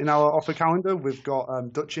events in our offer calendar, we've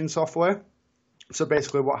got Dutch-in software. So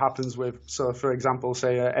basically what happens for example,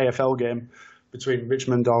 say an AFL game between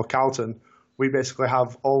Richmond or Carlton, we basically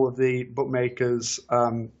have all of the bookmakers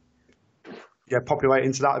populate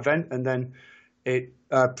into that event, and then it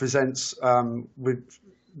presents with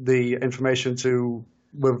the information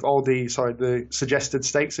with all the suggested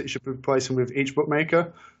stakes that you should be placing with each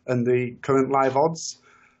bookmaker and the current live odds,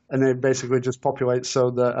 and it basically just populates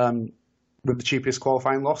so that with the cheapest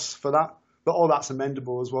qualifying loss for that. But all that's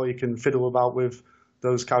amendable as well. You can fiddle about with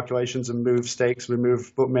those calculations and move stakes,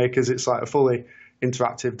 remove bookmakers. It's like a fully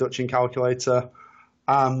interactive Dutch-in calculator.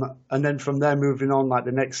 And then from there, moving on, like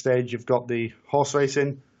the next stage, you've got the horse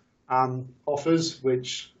racing offers,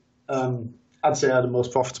 which I'd say are the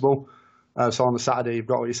most profitable. So on the Saturday, you've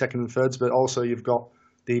got all your second and thirds, but also you've got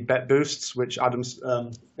the bet boosts, which Adam's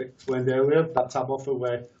explained earlier, that tab offer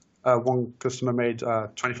where one customer made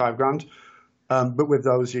 25 grand. But with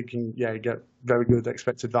those, you can get very good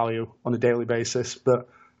expected value on a daily basis. But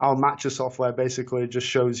our matcher software basically just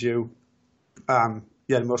shows you the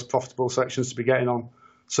most profitable sections to be getting on.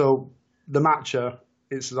 So the matcher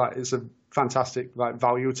it's a fantastic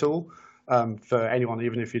value tool for anyone,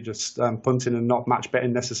 even if you're just punting and not match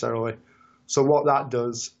betting necessarily. So what that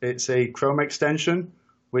does, it's a Chrome extension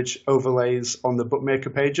which overlays on the bookmaker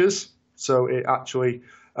pages. So it actually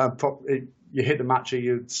you hit the matcher,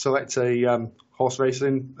 you select a horse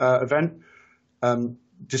racing event,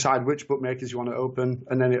 decide which bookmakers you want to open,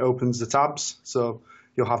 and then it opens the tabs. So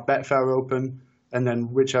you'll have Betfair open, and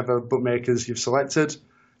then whichever bookmakers you've selected,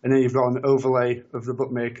 and then you've got an overlay of the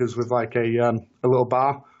bookmakers with like a little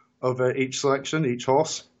bar over each selection, each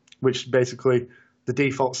horse, which basically the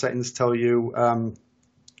default settings tell you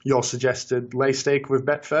your suggested lay stake with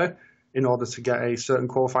Betfair in order to get a certain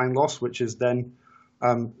qualifying loss, which is then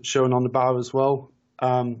shown on the bar as well.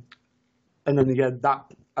 And then you get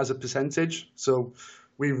that as a percentage. So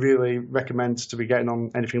we really recommend to be getting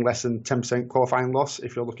on anything less than 10% qualifying loss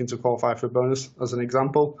if you're looking to qualify for a bonus, as an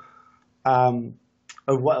example.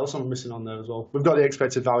 What else am I missing on there as well? We've got the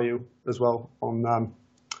expected value as well on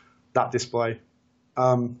that display.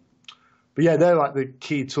 But yeah, they're like the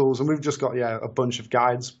key tools. And we've just got a bunch of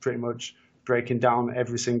guides pretty much breaking down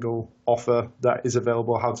every single offer that is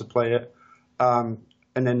available, how to play it. And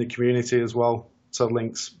then the community as well. So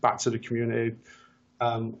links back to the community,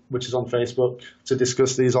 which is on Facebook, to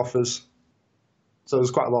discuss these offers. So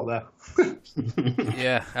there's quite a lot there.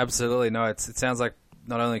 Yeah, absolutely. No, it sounds like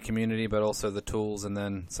not only community, but also the tools and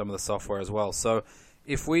then some of the software as well. So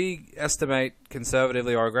if we estimate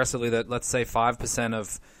conservatively or aggressively that, let's say, 5%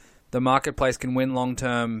 of the marketplace can win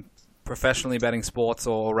long-term professionally betting sports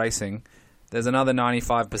or racing, there's another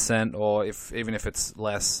 95%, or even if it's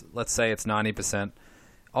less, let's say it's 90%.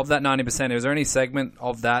 Of that 90%, is there any segment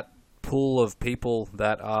of that pool of people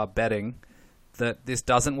that are betting that this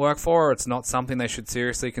doesn't work for, or it's not something they should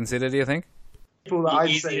seriously consider, do you think? The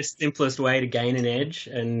easiest, simplest way to gain an edge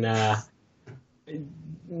and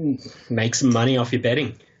make some money off your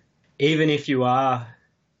betting. Even if you are,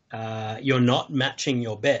 you're not matching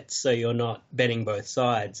your bets, so you're not betting both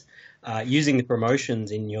sides. Using the promotions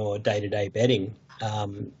in your day-to-day betting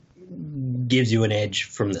gives you an edge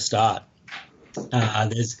from the start.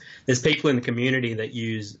 There's people in the community that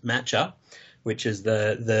use Matcher, which is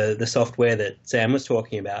the software that Sam was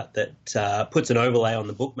talking about that puts an overlay on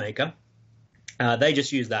the bookmaker. They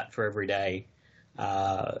just use that for everyday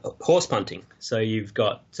horse punting. So you've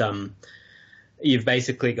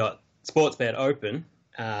basically got Sportsbet open,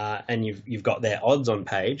 and you've got their odds on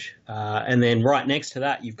page, and then right next to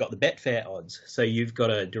that you've got the Betfair odds. So you've got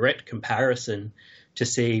a direct comparison to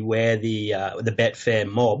see where the Betfair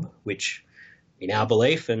mob, which in our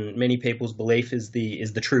belief and many people's belief is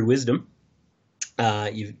the true wisdom.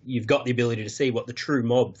 You've got the ability to see what the true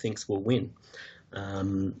mob thinks will win,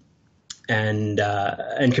 and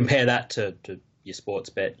compare that to your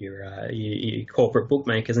Sportsbet, your corporate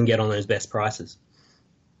bookmakers, and get on those best prices.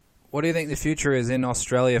 What do you think the future is in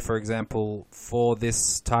Australia, for example, for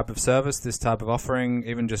this type of service, this type of offering,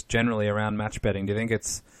 even just generally around match betting? Do you think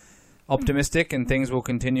it's optimistic and things will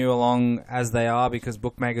continue along as they are because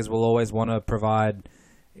bookmakers will always want to provide,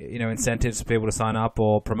 incentives for people to sign up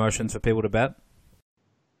or promotions for people to bet?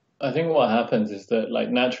 I think what happens is that,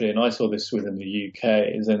 naturally, and I saw this within the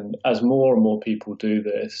UK, is as more and more people do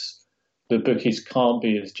this, the bookies can't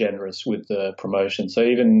be as generous with the promotion. So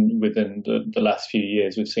even within the last few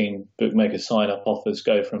years, we've seen bookmaker sign-up offers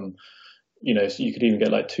go from, so you could even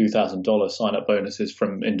get $2,000 sign-up bonuses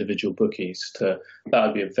from individual bookies to, that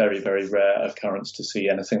would be a very, very rare occurrence to see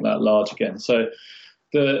anything that large again. So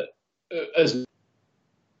as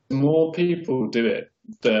more people do it,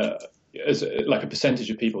 as a percentage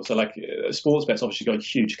of people, so Sportsbet's obviously got a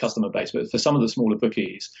huge customer base, but for some of the smaller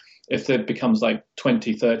bookies, if there becomes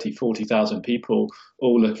 20, 30, 40,000 people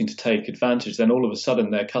all looking to take advantage, then all of a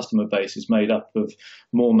sudden their customer base is made up of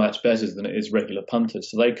more match bettors than it is regular punters.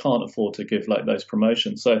 So they can't afford to give those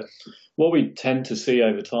promotions. So what we tend to see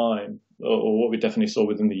over time, or what we definitely saw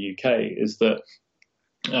within the UK, is that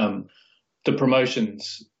the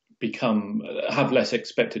promotions have less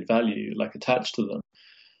expected value attached to them.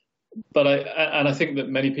 But I think that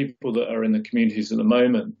many people that are in the communities at the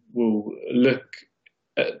moment will look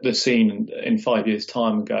at the scene in 5 years'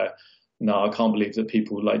 time and go, no, I can't believe that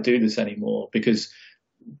people do this anymore, because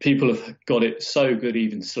people have got it so good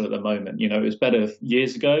even still at the moment. It was better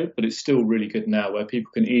years ago, but it's still really good now, where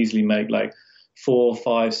people can easily make 4,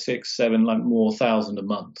 5, 6, 7 more thousand a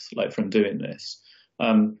month from doing this.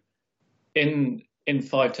 In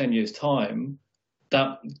 5-10 years' time,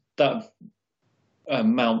 that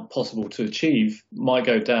amount possible to achieve might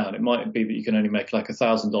go down. It might be that you can only make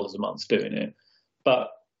 $1,000 a month doing it,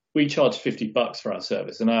 but we charge $50 for our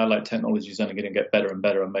service, and our technology is only going to get better and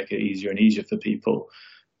better and make it easier and easier for people.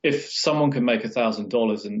 If someone can make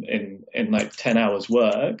 $1,000 in 10 hours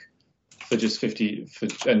work for just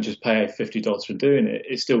and just pay $50 for doing it,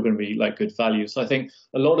 it's still going to be good value. So I think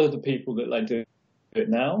a lot of the people that do it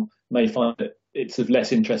now may find that it's of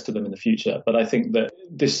less interest to them in the future. But I think that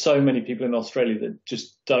there's so many people in Australia that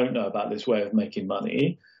just don't know about this way of making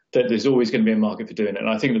money, that there's always going to be a market for doing it. And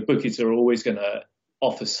I think the bookies are always going to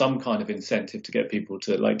offer some kind of incentive to get people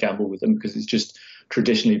to gamble with them, because it's just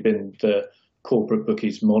traditionally been the corporate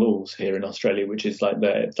bookies models here in Australia, which is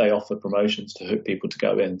they offer promotions to hook people to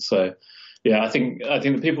go in. So yeah, I think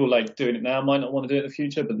the people doing it now might not want to do it in the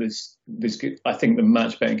future, but I think the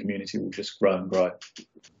match betting community will just grow and grow.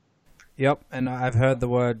 Yep, and I've heard the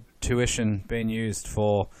word tuition being used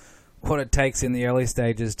for what it takes in the early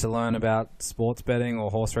stages to learn about sports betting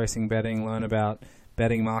or horse racing betting, learn about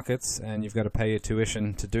betting markets, and you've got to pay your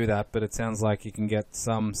tuition to do that. But it sounds like you can get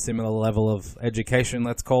some similar level of education,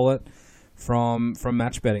 let's call it, from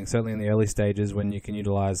match betting, certainly in the early stages when you can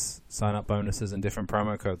utilize sign-up bonuses and different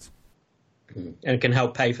promo codes. And it can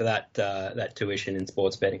help pay for that tuition in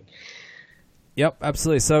sports betting. Yep,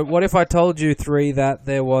 absolutely. So what if I told you, Three, that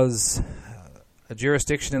there was a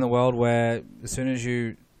jurisdiction in the world where as soon as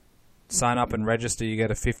you sign up and register, you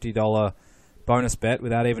get a $50 bonus bet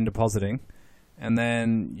without even depositing, and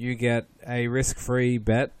then you get a risk-free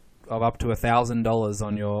bet of up to $1,000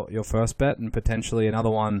 on your first bet, and potentially another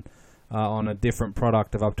one on a different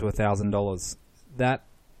product of up to $1,000. That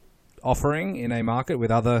offering in a market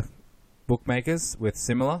with other bookmakers with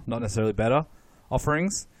similar, not necessarily better,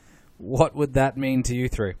 offerings, what would that mean to you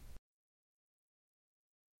three?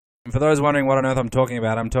 And for those wondering what on earth I'm talking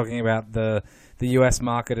about the US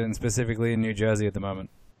market, and specifically in New Jersey at the moment.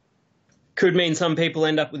 Could mean some people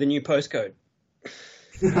end up with a new postcode.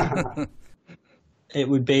 It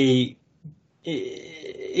would be,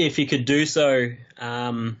 if you could do so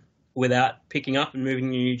without picking up and moving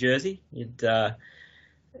to New Jersey, you'd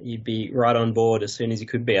be right on board as soon as you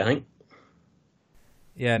could be, I think.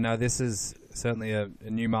 Yeah, no, this is certainly a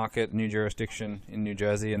new market, new jurisdiction in New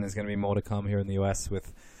Jersey, and there's going to be more to come here in the US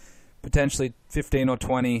with potentially 15 or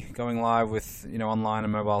 20 going live with online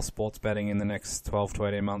and mobile sports betting in the next 12 to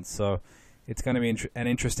 18 months. So it's going to be an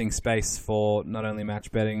interesting space for not only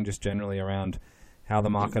match betting, just generally around how the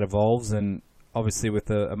market evolves. And obviously with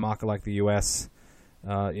a market like the US,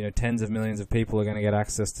 tens of millions of people are going to get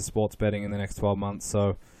access to sports betting in the next 12 months.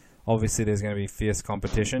 So obviously there's going to be fierce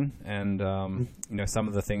competition, and some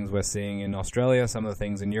of the things we're seeing in Australia, some of the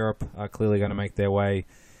things in Europe are clearly going to make their way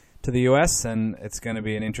to the US, and it's going to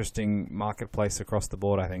be an interesting marketplace across the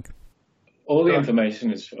board, I think. All the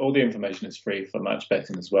information is free for match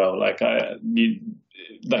betting as well. Like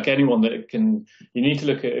anyone that can, you need to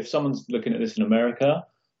look at, if someone's looking at this in America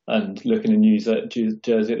and looking in New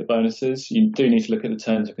Jersey at the bonuses, you do need to look at the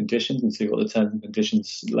terms and conditions and see what the terms and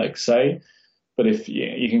conditions say. But if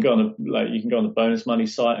you can go on the bonus money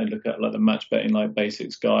site and look at the match betting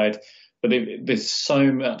basics guide. But there's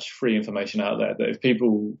so much free information out there that if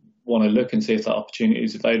people want to look and see if that opportunity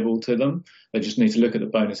is available to them, they just need to look at the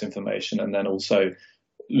bonus information, and then also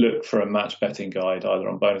look for a match betting guide either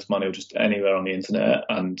on bonus money or just anywhere on the internet,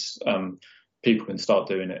 and people can start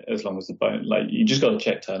doing it as long as you just got to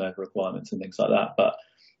check turnover requirements and things like that. But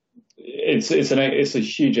it's a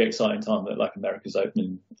huge exciting time that America's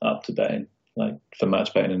opening up to betting, for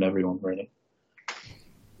match betting and everyone really.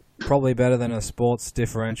 Probably better than a sports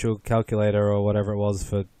differential calculator or whatever it was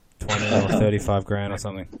for 20 or 35 grand or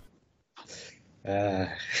something. That's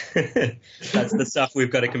the stuff we've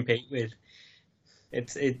got to compete with.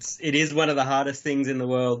 It is one of the hardest things in the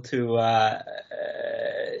world to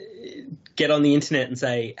get on the internet and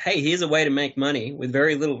say, hey, here's a way to make money with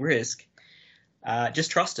very little risk.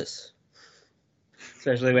 Just trust us.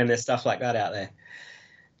 Especially when there's stuff like that out there.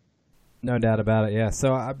 No doubt about it, yeah.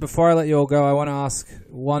 So before I let you all go, I want to ask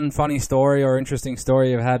one funny story or interesting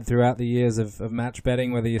story you've had throughout the years of match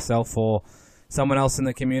betting, whether yourself or someone else in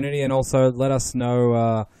the community, and also let us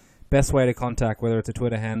know best way to contact, whether it's a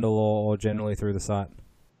Twitter handle or generally through the site.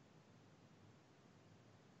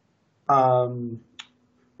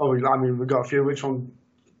 We've got a few. Which one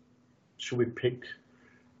should we pick?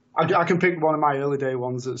 I can pick one of my early day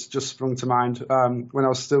ones that's just sprung to mind. When I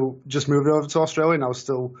was still just moved over to Australia, and I was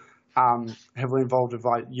still heavily involved with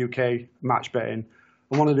UK match betting.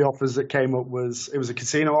 And one of the offers that came up was a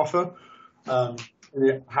casino offer. And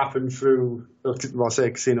it happened through, I say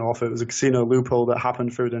a casino offer, it was a casino loophole that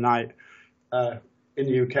happened through the night in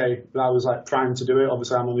the UK. But I was primed to do it.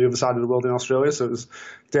 Obviously, I'm on the other side of the world in Australia, so it was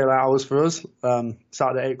daylight hours for us.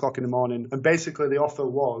 Started at 8 o'clock in the morning. And basically the offer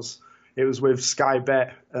was with Sky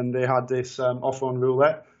Bet, and they had this offer on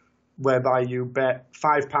roulette whereby you bet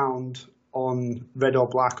 £5 on red or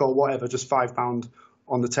black or whatever, just £5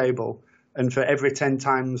 on the table. And for every 10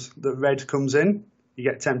 times that red comes in, you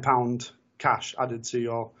get £10 cash added to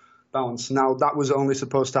your balance. Now, that was only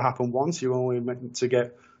supposed to happen once. You were only meant to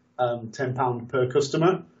get £10 per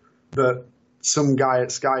customer. But some guy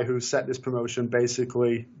at Sky who set this promotion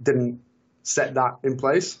basically didn't set that in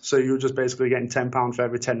place. So you were just basically getting £10 for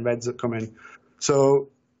every 10 reds that come in. So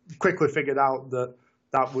quickly figured out that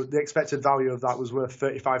the expected value of that was worth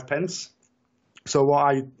 35 pence. So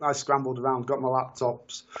what I scrambled around, got my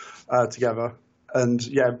laptops together, and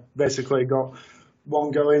basically got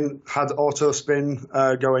one going, had auto spin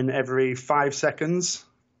going every 5 seconds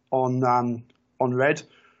on red,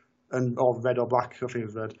 or red or black, I think it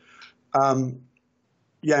was red.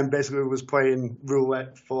 And basically was playing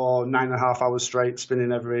roulette for 9.5 hours straight,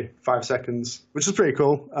 spinning every 5 seconds, which is pretty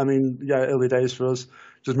cool. I mean, early days for us.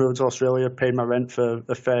 Just moved to Australia, paid my rent for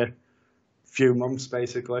a fair few months,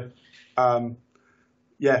 basically.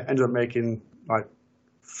 Ended up making about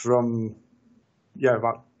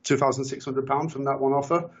 £2,600 from that one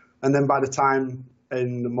offer. And then by the time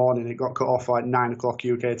in the morning, it got cut off at 9 o'clock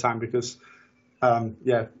UK time because,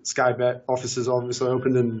 Sky Bet offices obviously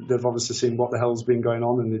opened, and they've obviously seen what the hell's been going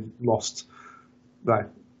on, and they've lost,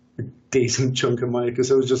 decent chunk of money, because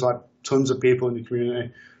there was just like tons of people in the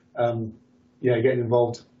community, getting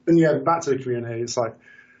involved. And back to the community, it's like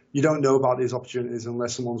you don't know about these opportunities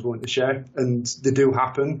unless someone's willing to share, and they do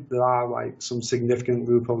happen. There are like some significant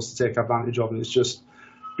loopholes to take advantage of, and it's just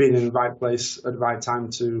being in the right place at the right time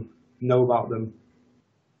to know about them.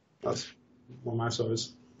 That's one of my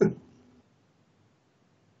stories.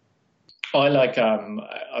 I like. I'm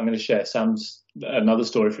going to share another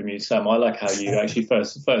story from you, Sam. I like how you actually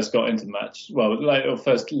first got into match. Well, or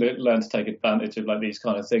first learned to take advantage of like these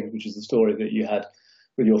kind of things, which is the story that you had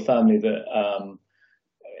with your family. That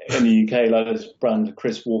in the UK, like this brand,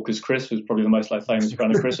 Chris Walker's Crisps, was probably the most like famous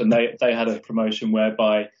brand of crisps, and they had a promotion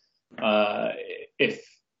whereby you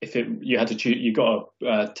had to choose, you got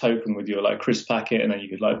a token with your like crisp packet, and then you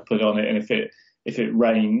could like put it on it, and if it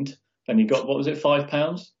rained, then you got, what was it,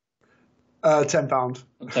 £5? £10.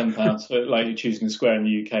 £10. So like you're choosing a square in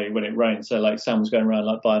the UK when it rains. So like Sam was going around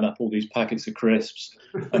like buying up all these packets of crisps,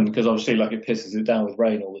 and because obviously like it pisses it down with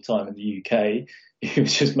rain all the time in the UK, he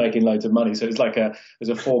was just making loads of money. So it's like a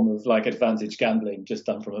form of like advantage gambling just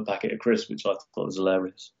done from a packet of crisps, which I thought was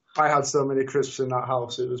hilarious. I had so many crisps in that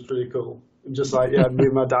house, it was pretty cool. And just like, me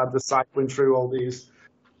and my dad just cycling through all these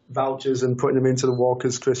vouchers and putting them into the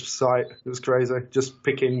Walker's Crisp site. It was crazy. Just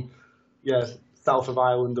picking, south of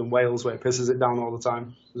Ireland and Wales where it pisses it down all the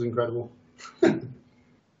time. It was incredible.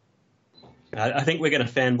 I think we're going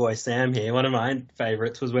to fanboy Sam here. One of my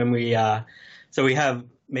favourites was when we have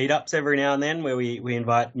meetups every now and then where we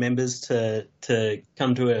invite members to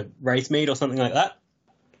come to a race meet or something like that.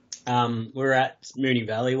 We were at Moonee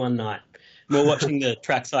Valley one night. We were watching the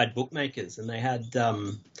trackside bookmakers, and they had.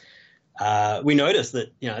 We noticed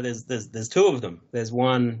that there's two of them. There's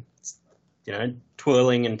one,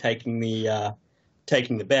 twirling and taking the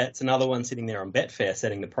bets. Another one sitting there on Betfair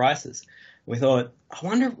setting the prices. We thought,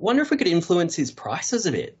 I wonder if we could influence his prices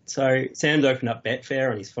a bit. So Sam's opened up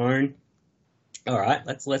Betfair on his phone. All right,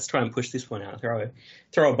 let's try and push this one out.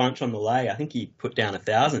 Throw a bunch on the lay. I think he put down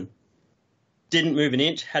 1,000. Didn't move an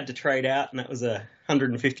inch. Had to trade out, and that was a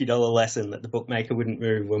 $150 lesson that the bookmaker wouldn't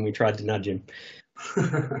move when we tried to nudge him.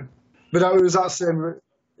 But it was that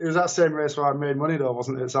same race where I made money, though,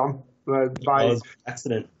 wasn't it, Sam? By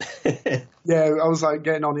accident. Yeah, I was like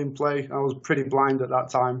getting on in play. I was pretty blind at that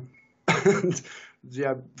time. And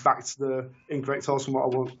back to the incorrect horse from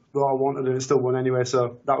what I wanted, and it still won anyway.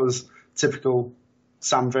 So that was typical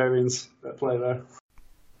Sam variance at play there.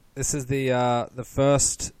 This is the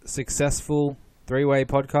first successful three-way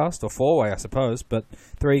podcast, or four-way, I suppose, but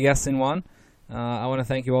 3 guests in one. I want to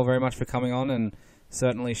thank you all very much for coming on and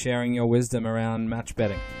certainly sharing your wisdom around match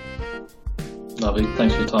betting. Lovely.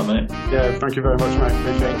 Thanks for your time, mate. Yeah, thank you very much, mate.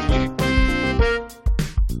 Appreciate it.